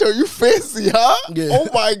bitch. Are you fancy, huh? Yeah. Oh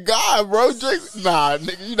my god, bro, Drake. Nah,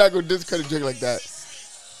 nigga, you not gonna discredit Drake like that.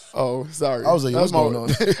 Oh, sorry. I was like, what's going on?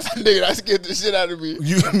 Nigga, that scared the shit out of me.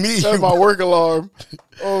 Me. That's my work alarm.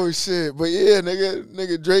 Oh shit, but yeah,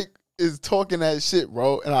 nigga, Drake is talking that shit,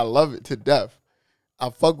 bro, and I love it to death. I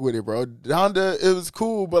fuck with it, bro. Donda, it was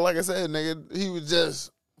cool, but like I said, nigga, he was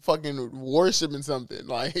just fucking worshiping something.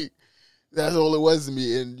 Like, that's all it was to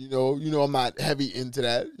me. And you know, I'm not heavy into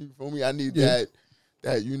that. You feel me? I need that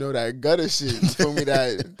that gutter shit. You feel me?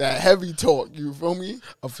 That heavy talk. You feel me?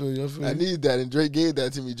 I feel you. I need that, and Drake gave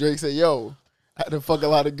that to me. Drake said, "Yo, I had to fuck a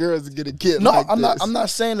lot of girls to get a kid." No, like I'm this. not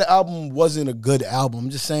saying the album wasn't a good album. I'm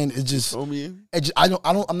just saying it just. Feel me?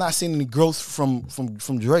 I'm not seeing any growth from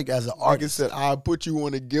Drake as an artist. Like I said, I put you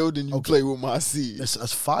on a guild and you play with my seed.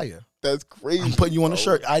 That's fire. That's crazy. I'm putting you on a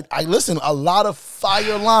shirt. I listen, a lot of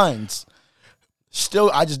fire lines.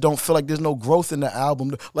 Still, I just don't feel like there's no growth in the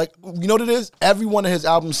album. Like, you know what it is? Every one of his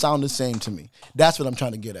albums sound the same to me. That's what I'm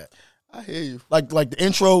trying to get at. I hear you. Like the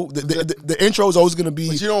intro, the intro is always going to be.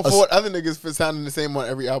 But you don't fault other niggas for sounding the same on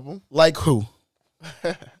every album. Like who?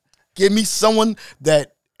 Give me someone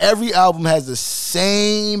that every album has the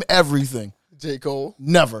same everything. J. Cole.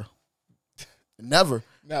 Never.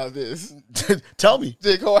 Now this. Tell me.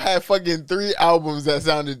 J. Cole had fucking 3 albums that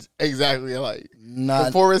sounded exactly alike. Not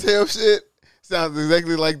the Forest Hill shit sounds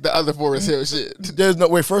exactly like the other Forest Hill shit. There's no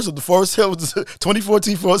way. First of the Forest Hill was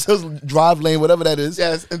 2014 Forest Hills Drive Lane, whatever that is.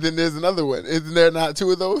 Yes, and then there's another one. Isn't there not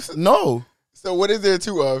 2 of those? No. So what is there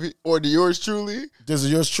 2 of? Or the Yours Truly? There's a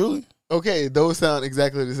Yours Truly. Okay, those sound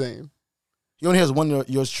exactly the same. He only has 1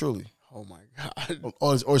 Yours Truly. Oh my god.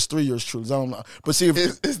 Or it's 3 Yours Trulies. I don't know. But see, I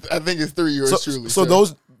think it's 3 Yours Truly. So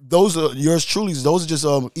those are Yours Trulies. Those are just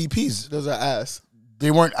EPs. Those are ass.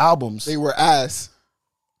 They weren't albums. They were ass.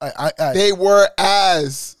 They were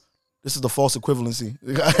ass. This is the false equivalency.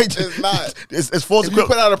 It's not. It's false. If you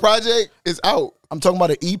put out a project, it's out. I'm talking about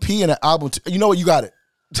an EP and an album. You know what? You got it.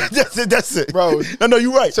 That's it, bro. No,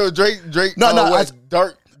 you're right. So Drake. No,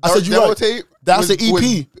 Dark I said you demo right. tape. That's an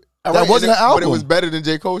EP. That wasn't an album. But it was better than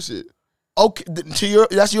J. Cole shit. Okay,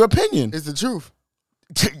 that's your opinion. It's the truth.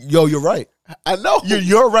 Yo, you're right. I know.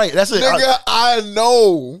 You're right. That's it. Nigga, I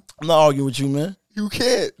know. I'm not arguing with you, man. You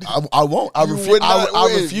can't. I won't. I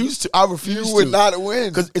refuse to. I refuse to. You would not win.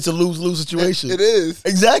 Because it's a lose-lose situation. It is.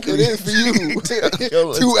 Exactly. It is for you.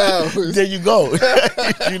 2 hours. There you go.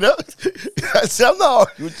 You know? I'm not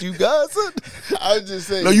arguing with you guys. I was just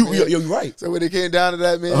saying. No, you're right. So when it came down to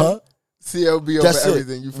that, man, CLB over That's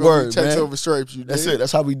everything. You feel Word, me? Checks man. over stripes. You That's dig? it.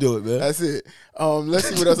 That's how we do it, man. That's it. Let's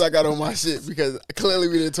see what else I got on my shit, because clearly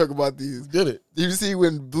we didn't talk about these. Did it? Did you see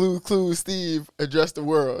when Blue Clues Steve addressed the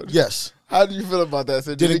world? Yes. How do you feel about that?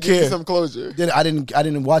 So Didn't it give care. you some closure? I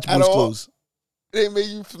didn't watch Blue's Clues. It made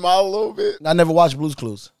you smile a little bit? I never watched Blue's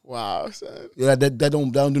Clues. Wow, son. Yeah, that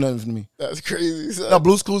don't do nothing for me. That's crazy, son. No,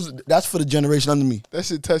 Blue's Clues, that's for the generation under me. That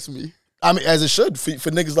shit touched me. I mean, as it should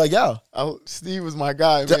for niggas like y'all. Steve was my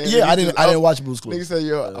guy, man. Yeah, I didn't watch Blue's Clues. Nigga said,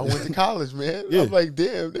 yo, I went to college, man. Yeah. I'm like,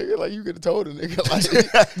 damn, nigga, like you could have told a nigga.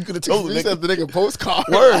 Like, you could have told me. me. He sent the nigga postcard.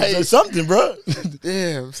 Word, like, something, bro.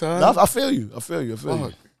 Damn, son. No, I feel you.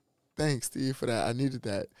 Fuck. Thanks, Steve, for that. I needed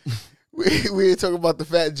that. we ain't talking about the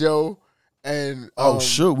Fat Joe and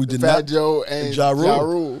sure, we did Fat not. Joe and Ja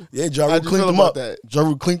Rule. Yeah, Ja Rule cleaned them up. Ja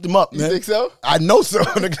Rule cleaned them up, man. You think so? I know so.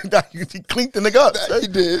 He cleaned the nigga up. He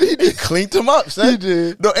did. He cleaned him up, son. He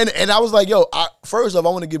did. No, and I was like, yo, first off, I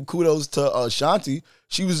want to give kudos to Shanti.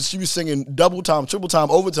 She was singing double time, triple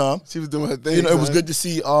time, overtime. She was doing her thing. You know, it was good to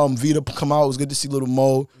see Vita come out. It was good to see Little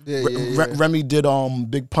Mo. Remy did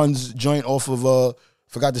Big Pun's joint off of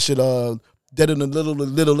forgot the shit. Dead in a little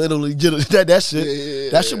that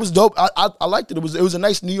shit. That shit was dope. I liked it. It was a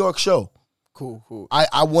nice New York show. Cool.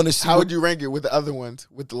 I want to see. How would you rank it with the other ones,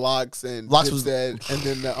 with the Locks and Dipset, and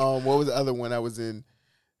then the, what was the other one that was in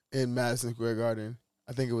Madison Square Garden?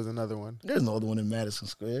 I think it was another one. There's no other one in Madison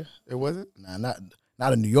Square. It wasn't? Nah,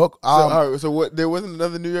 not in New York. So what? There wasn't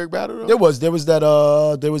another New York battle though? There was the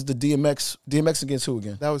DMX against who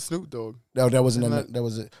again? That was Snoop Dogg. No, that wasn't. That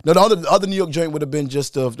was it. No, the other New York joint would have been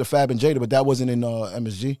just the Fab and Jada, but that wasn't in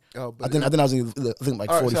MSG. Oh, but I think I was in like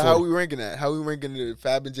 40. So how are we ranking that? How are we ranking the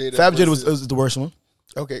Fab and Jada? Fab and Jada was the worst one.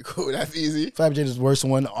 Okay, cool. That's easy. Fab and Jada is the worst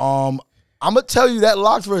one. I'm gonna tell you that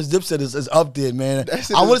Locks versus Dipset is up there, man.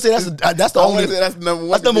 I want to say that's the only. That's number one.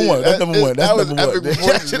 That's number one. That's number one. That was epic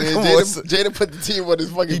performance, man. Jada put the team on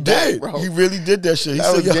his fucking back, bro. He really did that shit.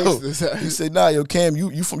 He said, "Nah, yo, Cam,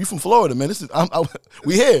 you from Florida, man. This is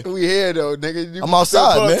we here. We here though, nigga. I'm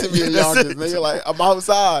outside, man. To me in Yonkers, nigga. Like I'm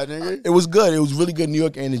outside, nigga. It was good. It was really good New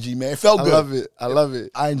York energy, man. It felt good. I love it.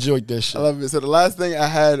 I enjoyed that shit. I love it. So the last thing I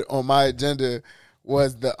had on my agenda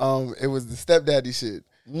was the stepdaddy shit.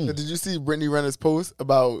 So did you see Brittany Renner's post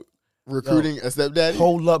about recruiting a stepdaddy?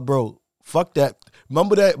 Hold up, bro. Fuck that.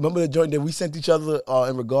 Remember the joint that we sent each other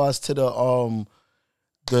in regards to the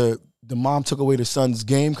mom took away the son's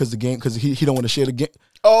game because he don't want to share the game.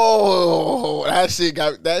 Oh, that shit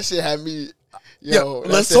had me.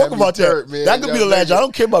 Let's talk about that. Man. That could be the last. I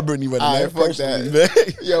don't care about Brittany Renner. Man, fuck that. Man.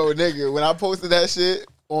 Yo, nigga, when I posted that shit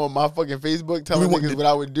on my fucking Facebook telling niggas what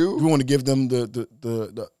I would do. We want to give them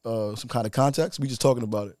the some kind of context. We just talking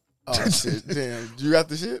about it. Oh shit! Damn, do you got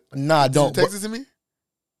the shit? Nah, don't. Text it to me.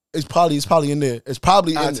 It's probably in there. It's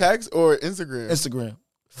probably in text or Instagram. Instagram.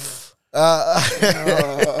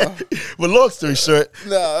 But long story short.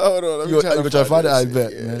 Nah, hold on. Let me try to find it. I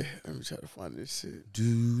bet, man. Man. Let me try to find this shit.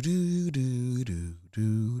 Do do do do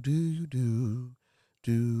do do do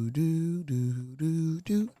do do do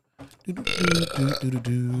do.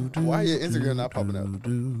 Why your Instagram not popping up?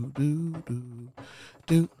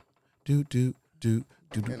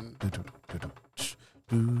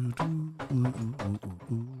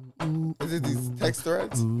 Is it these text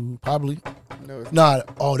threads? Probably. No. Nah.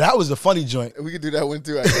 Oh, that was a funny joint. We could do that one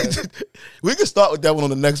too, I guess. We can start with that one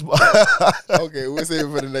on the next pod. Okay, we'll save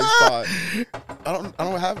it for the next pod. I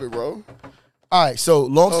don't have it, bro. All right, so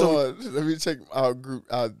long story. Let me check our group,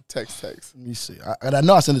 our text. Let me see. I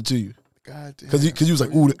know I sent it to you. God damn. Because you was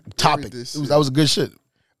like, ooh, the topic. That was a good shit.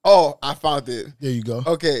 Oh, I found it. There you go.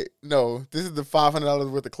 Okay, no, this is the $500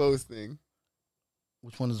 worth of clothes thing.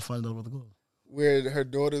 Which one is the $500 worth of clothes? Where her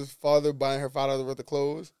daughter's father buying her $5 worth of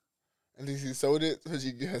clothes, and then she sold it so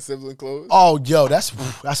she could get her sibling clothes. Oh, yo, that's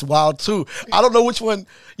wild too. I don't know which one.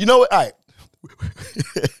 You know what? All right,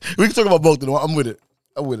 we can talk about both of them. I'm with it.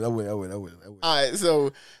 All right,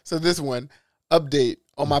 so this one update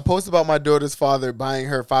on my post about my daughter's father buying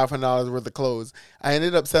her $500 worth of clothes. I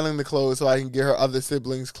ended up selling the clothes so I can get her other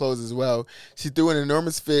siblings clothes as well. She threw an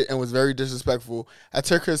enormous fit and was very disrespectful. I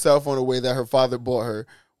took her cell phone away that her father bought her.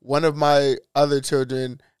 One of my other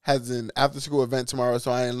children has an after-school event tomorrow,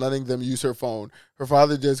 so I am letting them use her phone. Her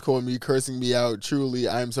father just called me, cursing me out. Truly,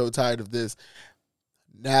 I am so tired of this.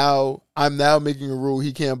 I'm now making a rule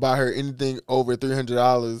he can't buy her anything over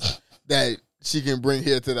 $300 that she can bring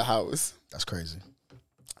here to the house. That's crazy.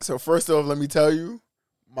 So first off, let me tell you,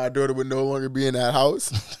 my daughter would no longer be in that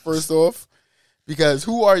house, first off, because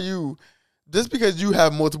who are you? Just because you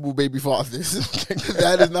have multiple baby fathers,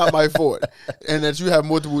 that is not my fault. And that you have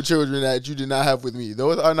multiple children that you did not have with me.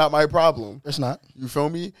 Those are not my problem. It's not. You feel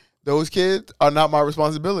me? Those kids are not my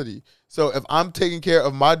responsibility. So if I'm taking care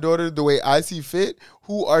of my daughter the way I see fit,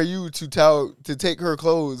 who are you to take her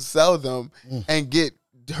clothes, sell them, and get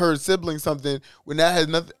her siblings something when that has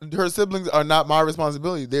nothing? Her siblings are not my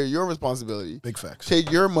responsibility. They're your responsibility. Big facts.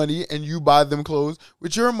 Take your money and you buy them clothes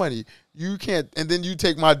with your money. You can't, and then you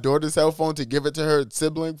take my daughter's cell phone to give it to her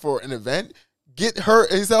sibling for an event. Get her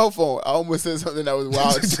a cell phone. I almost said something that was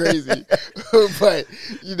wild and crazy, but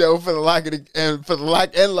for the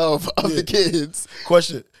lack and love of the kids.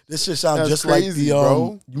 Question: this shit sounds just crazy, like the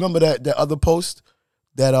bro. You remember that other post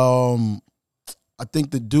that I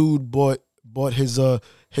think the dude bought his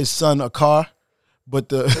son a car, but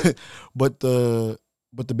the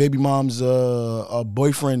baby mom's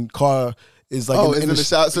boyfriend car is like in the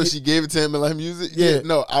shop, so she gave it to him and let him use it? Yeah.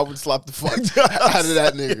 No, I would slap the fuck out of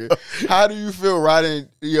that nigga. How do you feel riding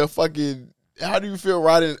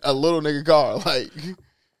a little nigga car? Like,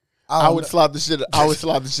 I would slap the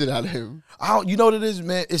shit out of him. You know what it is,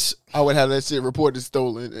 man? I would have that shit reported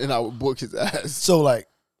stolen, and I would book his ass. So, like,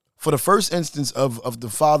 for the first instance of the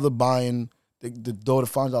father buying the daughter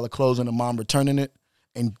 $500 clothes and the mom returning it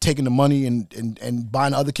and taking the money and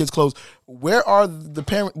buying other kids' clothes, where are the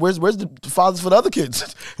parents? Where's the fathers for the other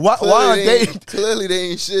kids? Why aren't they? Clearly,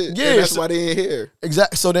 they ain't shit. Yeah, that's why they ain't here.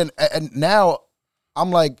 Exactly. So then, and now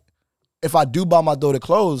I'm like, if I do buy my daughter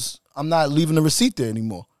clothes, I'm not leaving the receipt there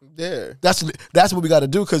anymore. Yeah, that's what we got to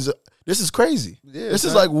do because this is crazy. Yeah, this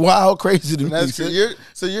is like wild crazy to me.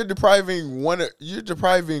 So you're depriving one of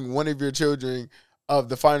your children of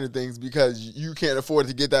the finer things because you can't afford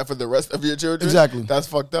to get that for the rest of your children. Exactly, that's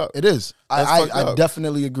fucked up. It is. I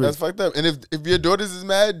definitely agree. That's fucked up. And if your daughters is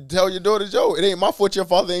mad, tell your daughters, yo, it ain't my fault. Your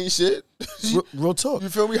father ain't shit. Real talk. You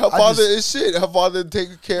feel me? Her father is shit. Her father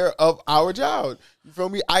taking care of our child. You feel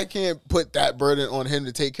me? I can't put that burden on him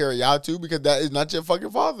to take care of y'all too because that is not your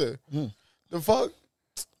fucking father. The fuck?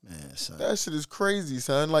 Man, son. That shit is crazy,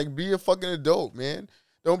 son. Like, be a fucking adult, man.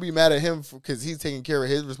 Don't be mad at him because he's taking care of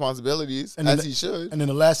his responsibilities he should. And then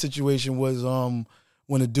the last situation was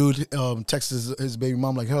when a dude texted his baby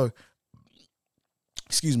mom like, "Hey,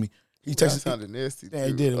 excuse me." He texted. That sounded nasty. Yeah,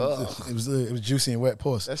 he did. It was juicy and wet.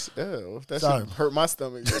 Pause. That shit hurt my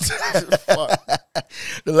stomach.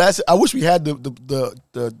 The last, I wish we had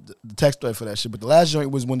the text thread for that shit. But the last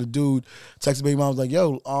joint was when the dude texted baby mom was like,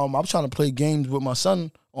 "Yo, I'm trying to play games with my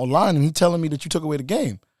son online, and he telling me that you took away the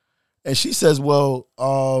game." And she says, "Well,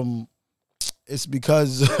 it's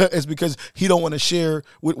because he don't want to share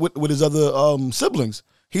with his other siblings."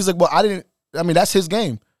 He's like, "Well, that's his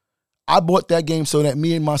game. I bought that game so that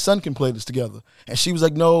me and my son can play this together." And she was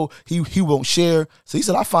like, "No, he won't share." So he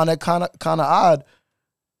said, "I find that kind of odd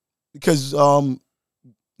because none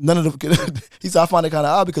of the he said I find it kind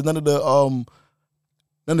of odd because none of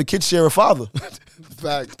the kids share a father.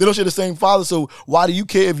 Fact. They don't share the same father. So why do you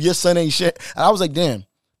care if your son ain't share?" And I was like, "Damn,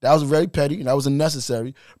 that was very petty and that was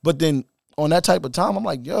unnecessary." But then on that type of time, I'm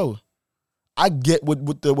like, "Yo, I get what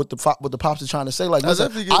the pops are trying to say. Like,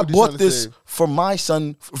 listen, I bought this for my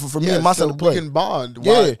son, for me and my son to play. We can bond.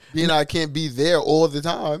 Yeah, he and I can't be there all the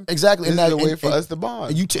time. Exactly, this is the way for us to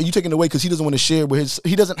bond. And you taking it away because he doesn't want to share with his.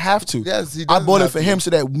 He doesn't have to. Yes, he I bought it for him so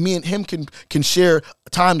that me and him can share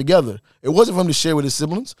time together. It wasn't for him to share with his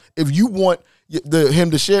siblings. If you want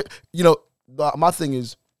him to share, my thing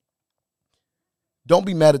is, don't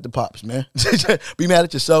be mad at the pops, man. Be mad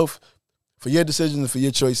at yourself for your decisions and for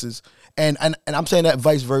your choices. And I'm saying that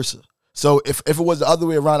vice versa. So if it was the other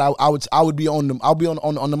way around, I would be on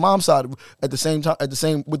the mom side at the same time,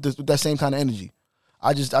 with that same kind of energy.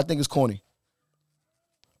 I think it's corny.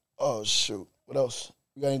 Oh shoot! What else?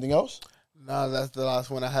 You got anything else? Nah, that's the last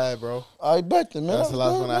one I had, bro. I bet man. That's the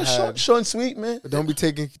last one I had. Short and sweet, man. But don't be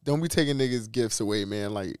taking niggas' gifts away,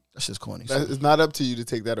 man. Like, that's just corny. It's not up to you to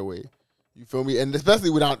take that away. You feel me? And especially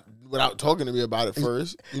without talking to me about it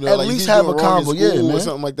first. At least have a convo, man. Or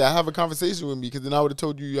something like that. Have a conversation with me because then I would have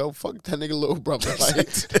told you, yo, fuck that nigga little brother. Like,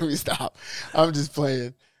 let me stop. I'm just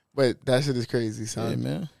playing. But that shit is crazy, son. Yeah,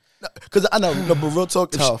 man. Because I know, but real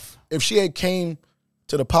talk, tough. If she had came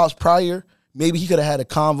to the pops prior, maybe he could have had a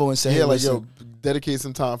convo and said, "Hey, like, yo, dedicate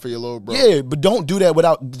some time for your little brother." Yeah, but don't do that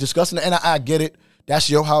without discussing it. And I get it.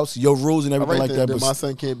 That's your house, your rules, and everything like that. But my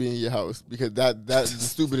son can't be in your house because that's the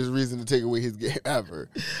stupidest reason to take away his game ever.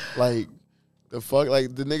 Like, the fuck,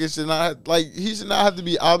 like, the nigga should not, like, he should not have to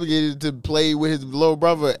be obligated to play with his little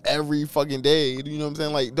brother every fucking day. You know what I'm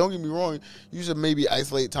saying? Like, don't get me wrong, you should maybe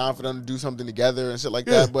isolate time for them to do something together and shit like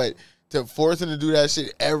that. But to force him to do that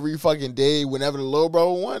shit every fucking day whenever the little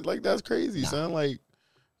brother want, like, that's crazy, son. Like,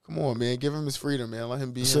 come on, man, give him his freedom, man. Let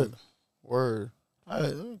him be him. Word.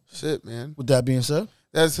 Shit, man. With that being said,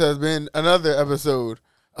 this has been another episode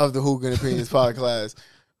of the Hookah and Opinions podcast.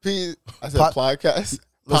 Podcast.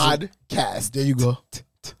 Podcast. There you go.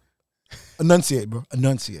 Enunciate, bro.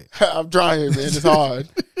 Enunciate. I'm trying, man. It's hard.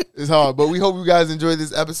 It's hard. But we hope you guys enjoyed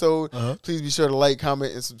this episode. Please be sure to like,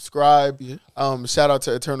 comment, and subscribe. Yeah. Shout out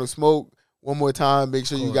to Eternal Smoke. One more time, make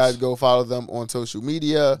sure you guys go follow them on social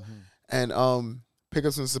media and pick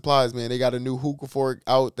up some supplies, man. They got a new hookah fork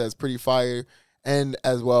out that's pretty fire. And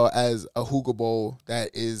as well as a hookah bowl that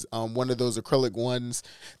is one of those acrylic ones.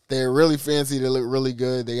 They're really fancy. They look really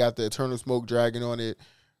good. They got the Eternal Smoke Dragon on it.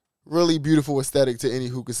 Really beautiful aesthetic to any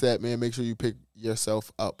hookah set, man. Make sure you pick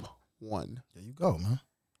yourself up one. There you go, man.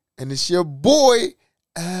 And it's your boy,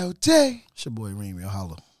 LJ. It's your boy, Reem.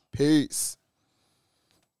 Holla. Peace.